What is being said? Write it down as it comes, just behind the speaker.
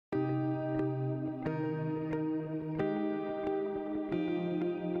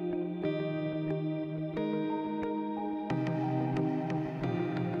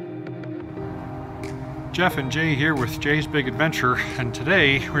Jeff and Jay here with Jay's Big Adventure, and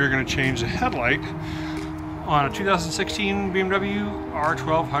today we're going to change the headlight on a 2016 BMW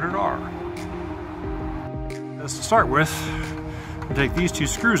R1200 R. As to start with, we'll take these two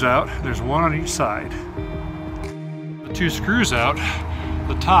screws out. There's one on each side. The two screws out,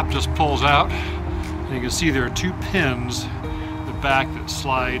 the top just pulls out, and you can see there are two pins in the back that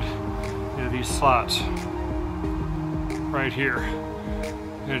slide into these slots right here,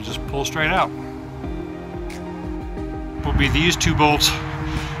 and it just pulls straight out. Will be these two bolts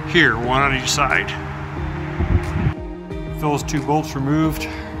here, one on each side. With those two bolts removed, you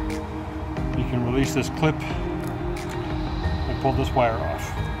can release this clip and pull this wire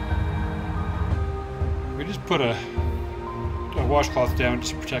off. We just put a washcloth down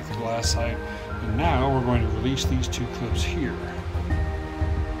just to protect the glass side, and now we're going to release these two clips here.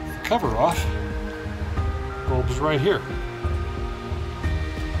 The cover off, bulb is right here.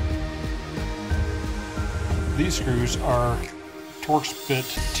 These screws are Torx bit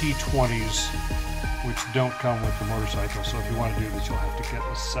T20s, which don't come with the motorcycle, so if you want to do this, you'll have to get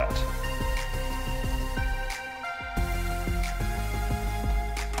a set.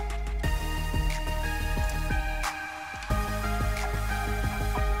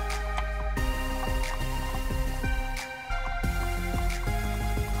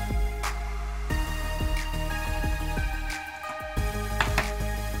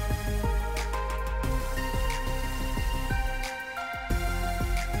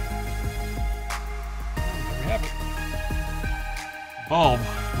 Bulb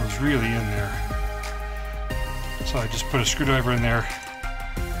was really in there, so I just put a screwdriver in there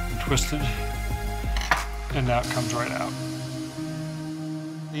and twisted, and now it comes right out.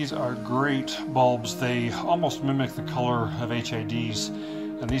 These are great bulbs. They almost mimic the color of HIDs,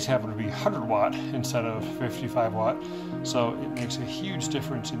 and these happen to be 100 watt instead of 55 watt, so it makes a huge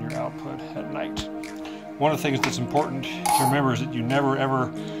difference in your output at night. One of the things that's important to remember is that you never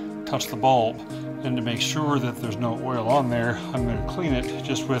ever touch the bulb. And to make sure that there's no oil on there, I'm going to clean it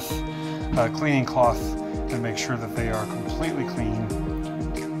just with a cleaning cloth and make sure that they are completely clean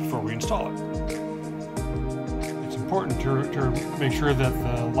before we install it. It's important to make sure that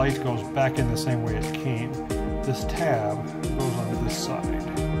the light goes back in the same way it came. This tab goes on this side.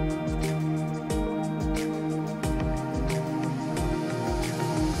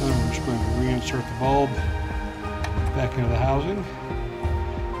 Then we're just going to reinsert the bulb back into the housing.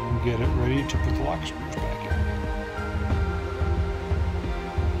 Get it ready to put the lock screws back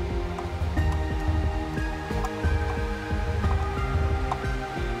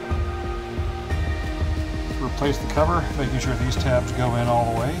in. Replace the cover, making sure these tabs go in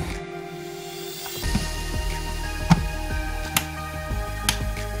all the way.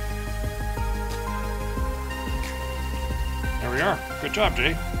 There we are. Good job,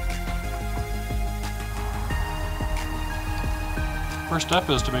 Jay. First step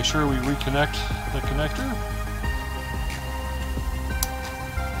is to make sure we reconnect the connector.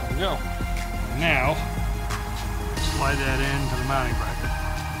 There we go. Now, slide that into the mounting bracket.